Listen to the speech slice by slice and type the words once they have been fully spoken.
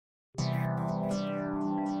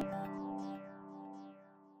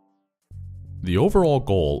The overall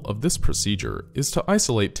goal of this procedure is to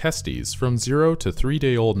isolate testes from 0 to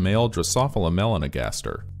 3-day-old male Drosophila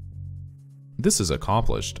melanogaster. This is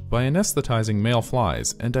accomplished by anesthetizing male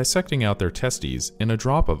flies and dissecting out their testes in a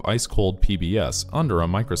drop of ice-cold PBS under a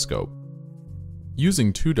microscope.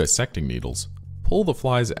 Using 2 dissecting needles, pull the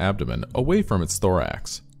fly's abdomen away from its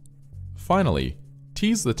thorax. Finally,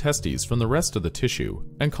 tease the testes from the rest of the tissue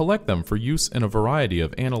and collect them for use in a variety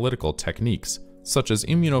of analytical techniques, such as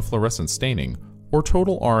immunofluorescent staining or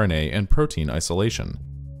total RNA and protein isolation.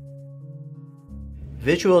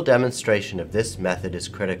 Visual demonstration of this method is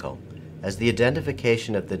critical, as the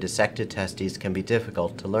identification of the dissected testes can be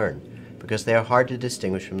difficult to learn because they are hard to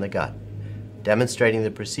distinguish from the gut. Demonstrating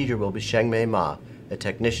the procedure will be Shengmei Ma, a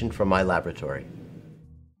technician from my laboratory.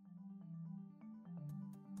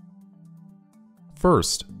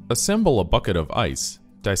 First, assemble a bucket of ice,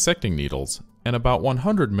 dissecting needles, and about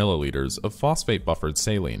 100 milliliters of phosphate-buffered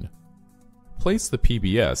saline. Place the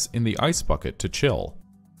PBS in the ice bucket to chill.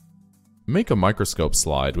 Make a microscope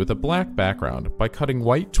slide with a black background by cutting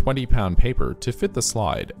white 20-pound paper to fit the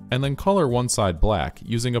slide and then color one side black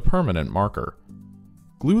using a permanent marker.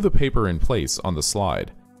 Glue the paper in place on the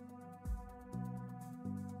slide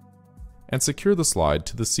and secure the slide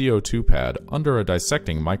to the CO2 pad under a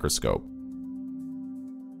dissecting microscope.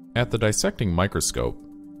 At the dissecting microscope,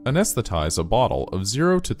 anesthetize a bottle of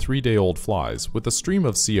 0 to 3-day-old flies with a stream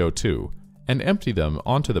of CO2 and empty them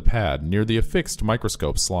onto the pad near the affixed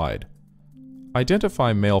microscope slide.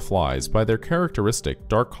 Identify male flies by their characteristic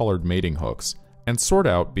dark-colored mating hooks and sort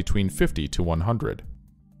out between 50 to 100.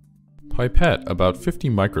 Pipette about 50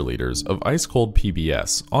 microliters of ice-cold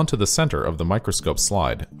PBS onto the center of the microscope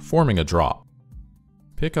slide, forming a drop.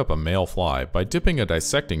 Pick up a male fly by dipping a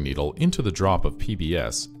dissecting needle into the drop of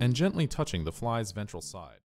PBS and gently touching the fly's ventral side.